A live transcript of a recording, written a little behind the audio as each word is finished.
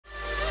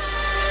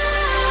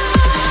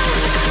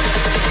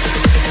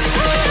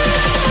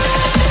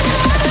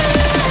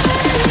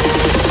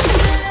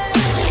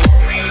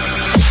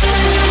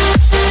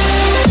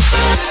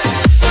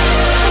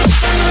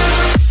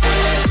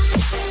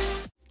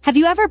Have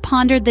you ever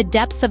pondered the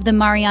depths of the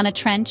Mariana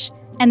Trench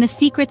and the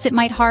secrets it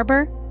might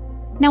harbor?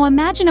 Now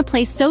imagine a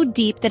place so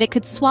deep that it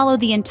could swallow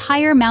the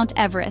entire Mount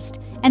Everest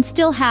and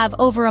still have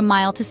over a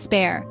mile to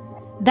spare.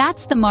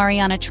 That's the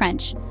Mariana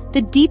Trench,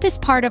 the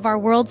deepest part of our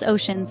world's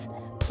oceans,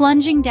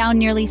 plunging down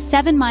nearly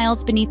 7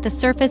 miles beneath the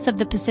surface of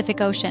the Pacific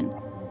Ocean.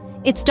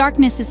 Its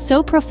darkness is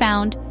so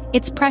profound,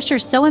 its pressure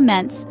so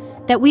immense,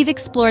 that we've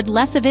explored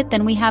less of it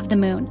than we have the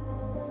moon.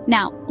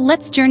 Now,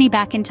 let's journey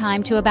back in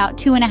time to about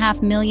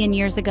 2.5 million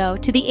years ago,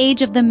 to the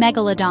age of the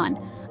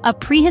Megalodon, a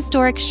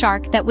prehistoric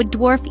shark that would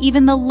dwarf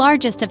even the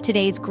largest of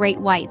today's great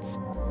whites.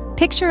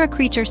 Picture a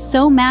creature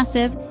so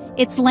massive,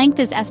 its length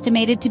is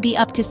estimated to be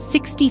up to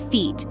 60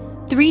 feet,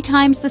 3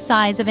 times the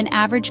size of an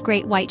average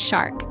great white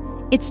shark.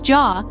 Its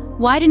jaw,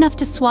 wide enough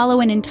to swallow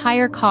an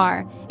entire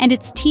car, and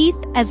its teeth,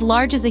 as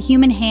large as a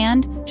human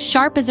hand,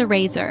 sharp as a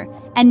razor,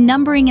 and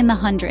numbering in the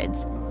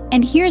hundreds.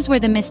 And here's where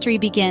the mystery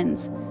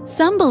begins.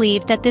 Some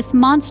believe that this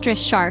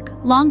monstrous shark,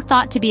 long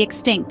thought to be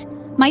extinct,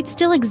 might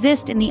still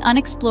exist in the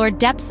unexplored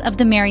depths of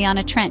the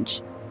Mariana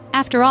Trench.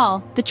 After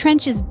all, the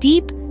trench is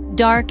deep,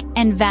 dark,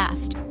 and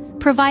vast,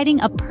 providing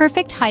a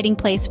perfect hiding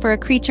place for a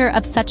creature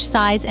of such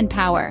size and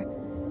power.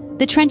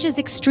 The trench's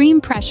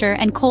extreme pressure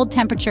and cold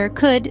temperature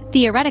could,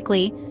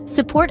 theoretically,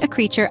 support a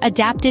creature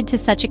adapted to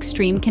such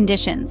extreme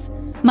conditions,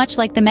 much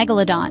like the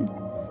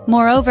Megalodon.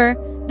 Moreover,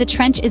 the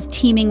trench is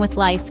teeming with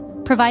life,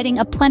 providing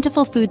a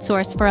plentiful food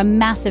source for a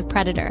massive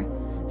predator.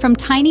 From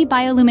tiny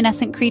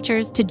bioluminescent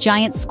creatures to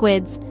giant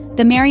squids,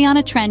 the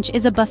Mariana Trench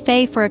is a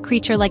buffet for a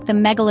creature like the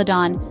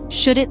Megalodon,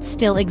 should it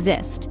still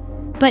exist.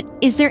 But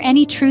is there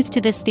any truth to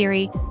this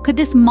theory? Could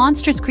this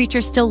monstrous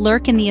creature still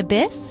lurk in the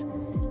abyss?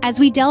 As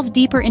we delve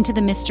deeper into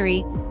the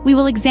mystery, we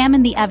will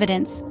examine the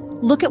evidence,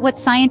 look at what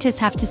scientists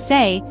have to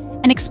say,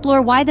 and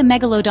explore why the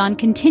Megalodon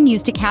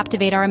continues to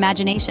captivate our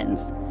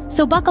imaginations.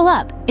 So buckle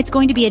up, it's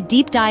going to be a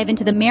deep dive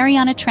into the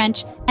Mariana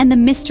Trench and the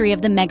mystery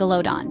of the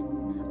Megalodon.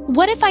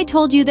 What if I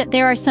told you that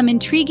there are some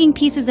intriguing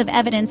pieces of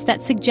evidence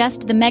that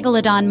suggest the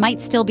Megalodon might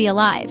still be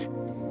alive?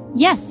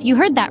 Yes, you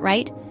heard that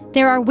right.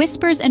 There are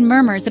whispers and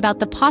murmurs about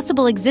the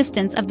possible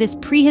existence of this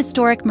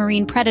prehistoric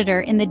marine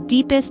predator in the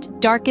deepest,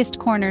 darkest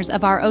corners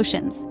of our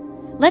oceans.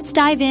 Let's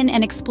dive in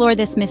and explore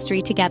this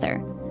mystery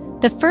together.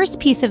 The first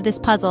piece of this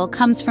puzzle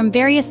comes from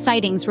various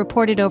sightings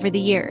reported over the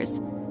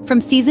years. From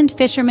seasoned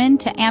fishermen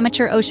to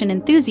amateur ocean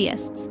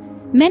enthusiasts,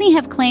 many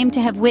have claimed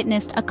to have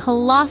witnessed a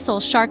colossal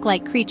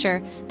shark-like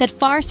creature that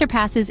far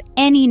surpasses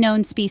any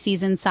known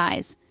species in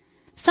size.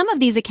 Some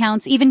of these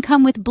accounts even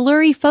come with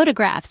blurry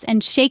photographs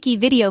and shaky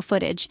video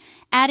footage,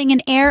 adding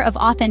an air of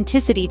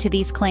authenticity to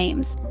these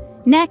claims.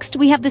 Next,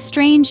 we have the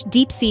strange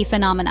deep-sea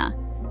phenomena.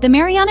 The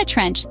Mariana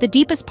Trench, the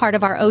deepest part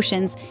of our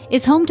oceans,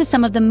 is home to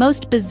some of the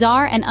most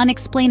bizarre and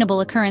unexplainable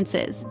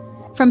occurrences.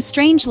 From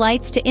strange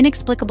lights to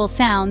inexplicable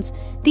sounds,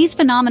 these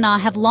phenomena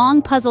have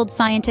long puzzled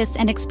scientists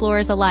and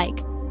explorers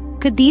alike.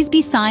 Could these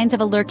be signs of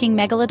a lurking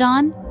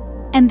megalodon?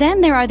 And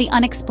then there are the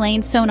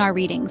unexplained sonar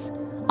readings.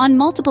 On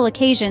multiple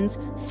occasions,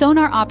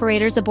 sonar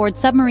operators aboard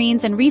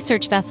submarines and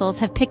research vessels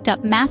have picked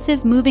up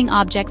massive moving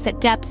objects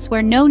at depths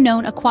where no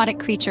known aquatic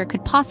creature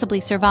could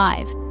possibly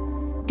survive.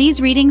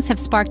 These readings have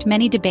sparked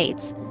many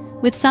debates,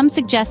 with some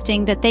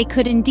suggesting that they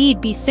could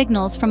indeed be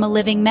signals from a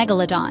living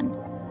megalodon.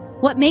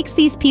 What makes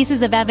these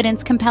pieces of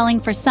evidence compelling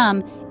for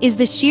some is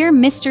the sheer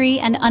mystery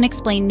and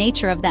unexplained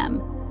nature of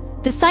them.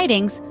 The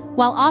sightings,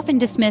 while often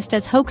dismissed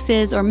as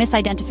hoaxes or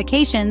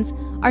misidentifications,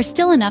 are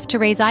still enough to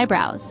raise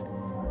eyebrows.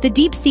 The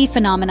deep-sea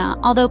phenomena,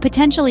 although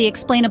potentially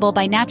explainable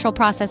by natural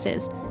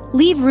processes,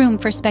 leave room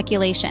for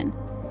speculation.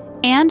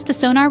 And the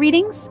sonar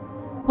readings?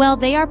 Well,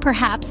 they are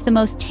perhaps the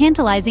most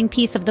tantalizing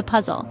piece of the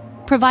puzzle,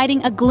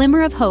 providing a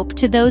glimmer of hope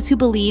to those who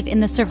believe in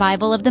the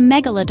survival of the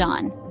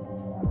megalodon.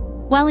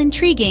 While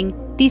intriguing,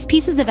 these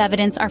pieces of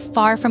evidence are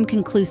far from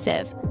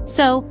conclusive.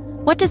 So,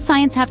 what does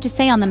science have to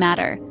say on the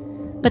matter?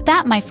 But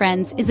that, my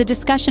friends, is a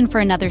discussion for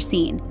another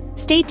scene.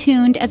 Stay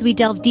tuned as we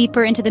delve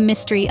deeper into the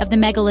mystery of the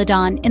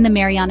Megalodon in the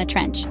Mariana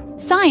Trench.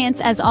 Science,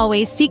 as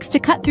always, seeks to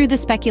cut through the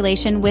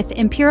speculation with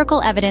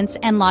empirical evidence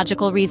and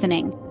logical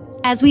reasoning.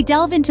 As we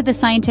delve into the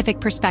scientific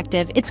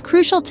perspective, it's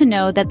crucial to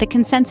know that the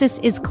consensus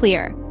is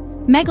clear.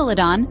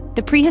 Megalodon,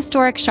 the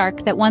prehistoric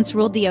shark that once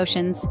ruled the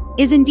oceans,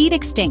 is indeed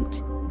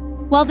extinct.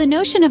 While the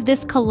notion of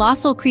this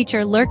colossal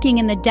creature lurking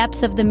in the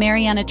depths of the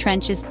Mariana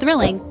Trench is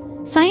thrilling,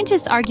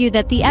 scientists argue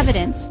that the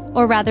evidence,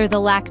 or rather the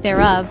lack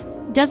thereof,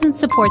 doesn't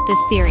support this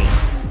theory.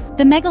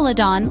 The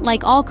Megalodon,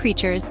 like all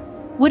creatures,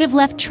 would have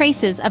left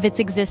traces of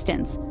its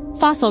existence,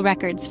 fossil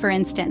records for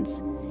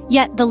instance.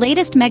 Yet the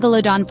latest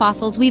Megalodon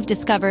fossils we've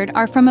discovered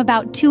are from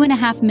about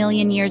 2.5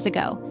 million years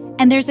ago,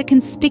 and there's a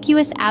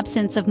conspicuous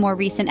absence of more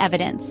recent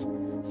evidence.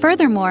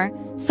 Furthermore,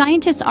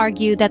 scientists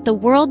argue that the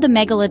world the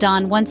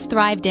Megalodon once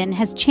thrived in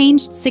has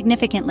changed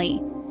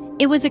significantly.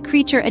 It was a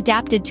creature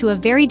adapted to a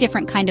very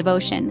different kind of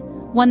ocean,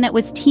 one that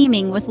was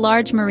teeming with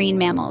large marine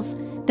mammals,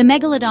 the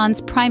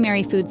Megalodon's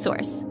primary food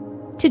source.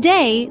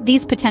 Today,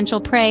 these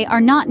potential prey are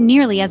not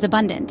nearly as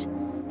abundant.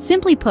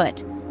 Simply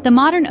put, the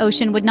modern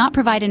ocean would not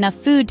provide enough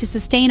food to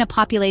sustain a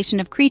population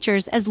of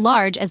creatures as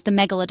large as the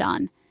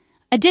Megalodon.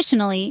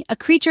 Additionally, a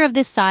creature of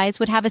this size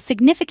would have a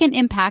significant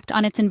impact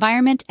on its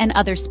environment and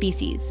other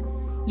species.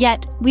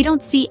 Yet, we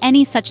don't see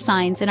any such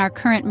signs in our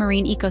current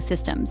marine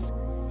ecosystems.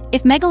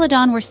 If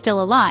Megalodon were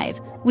still alive,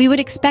 we would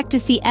expect to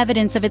see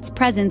evidence of its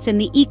presence in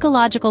the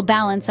ecological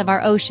balance of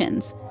our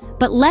oceans.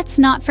 But let's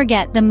not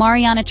forget the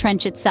Mariana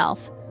Trench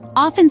itself,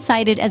 often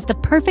cited as the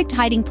perfect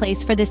hiding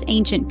place for this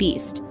ancient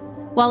beast.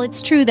 While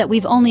it's true that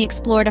we've only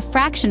explored a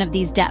fraction of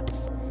these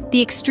depths,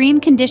 the extreme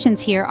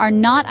conditions here are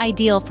not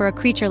ideal for a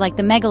creature like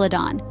the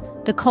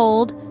Megalodon. The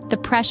cold, the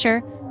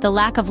pressure, the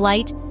lack of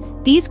light,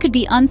 these could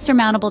be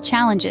unsurmountable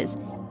challenges,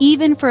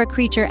 even for a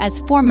creature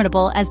as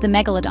formidable as the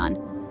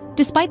Megalodon.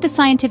 Despite the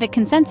scientific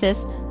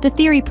consensus, the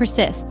theory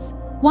persists.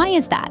 Why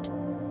is that?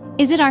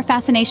 Is it our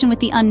fascination with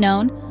the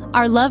unknown,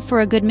 our love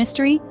for a good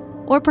mystery,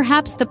 or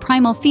perhaps the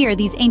primal fear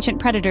these ancient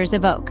predators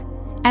evoke?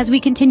 As we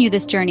continue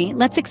this journey,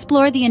 let's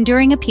explore the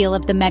enduring appeal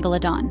of the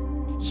Megalodon.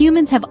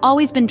 Humans have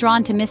always been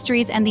drawn to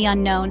mysteries and the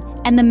unknown,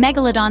 and the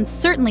Megalodon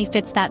certainly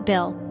fits that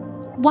bill.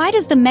 Why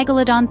does the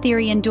Megalodon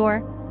theory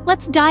endure?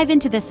 Let's dive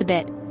into this a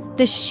bit.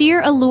 The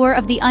sheer allure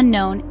of the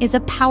unknown is a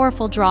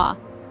powerful draw.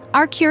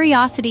 Our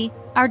curiosity,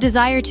 our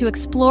desire to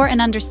explore and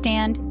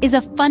understand, is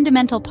a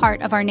fundamental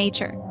part of our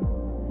nature.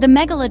 The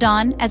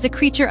Megalodon, as a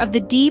creature of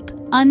the deep,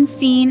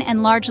 unseen,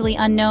 and largely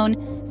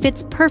unknown,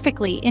 fits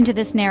perfectly into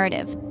this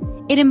narrative.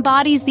 It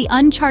embodies the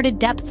uncharted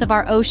depths of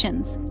our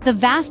oceans, the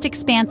vast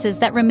expanses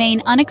that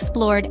remain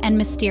unexplored and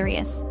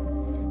mysterious.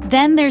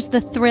 Then there's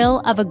the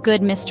thrill of a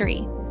good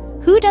mystery.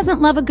 Who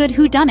doesn't love a good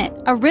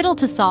whodunit, a riddle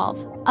to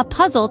solve, a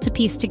puzzle to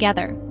piece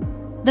together?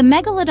 The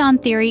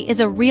Megalodon theory is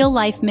a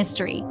real-life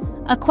mystery,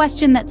 a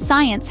question that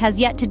science has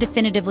yet to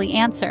definitively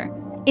answer.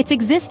 Its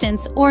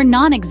existence or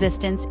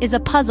non-existence is a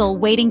puzzle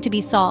waiting to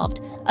be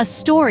solved, a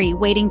story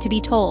waiting to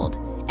be told.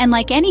 And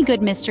like any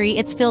good mystery,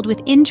 it's filled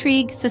with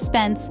intrigue,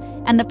 suspense,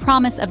 and the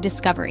promise of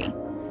discovery.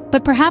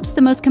 But perhaps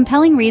the most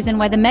compelling reason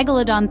why the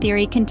Megalodon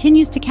theory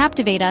continues to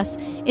captivate us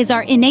is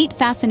our innate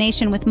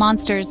fascination with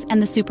monsters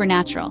and the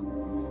supernatural.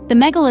 The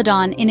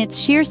Megalodon, in its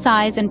sheer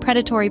size and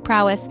predatory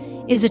prowess,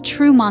 is a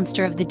true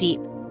monster of the deep.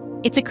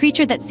 It's a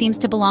creature that seems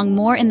to belong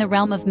more in the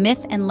realm of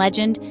myth and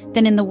legend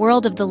than in the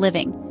world of the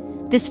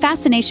living. This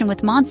fascination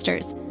with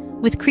monsters,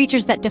 with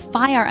creatures that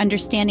defy our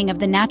understanding of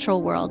the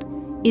natural world,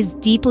 is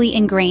deeply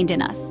ingrained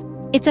in us.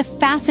 It's a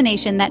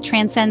fascination that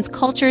transcends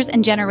cultures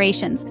and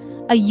generations,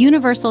 a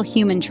universal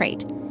human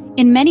trait.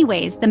 In many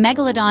ways, the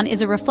Megalodon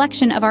is a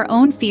reflection of our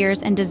own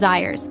fears and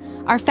desires,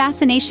 our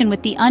fascination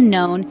with the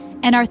unknown,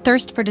 and our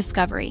thirst for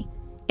discovery.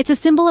 It's a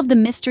symbol of the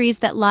mysteries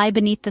that lie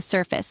beneath the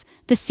surface,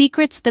 the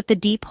secrets that the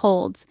deep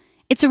holds.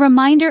 It's a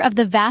reminder of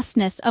the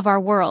vastness of our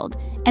world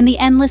and the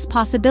endless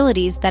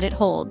possibilities that it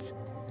holds.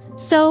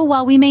 So,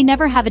 while we may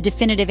never have a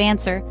definitive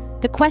answer,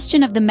 the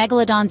question of the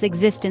Megalodon's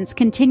existence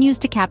continues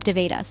to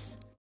captivate us.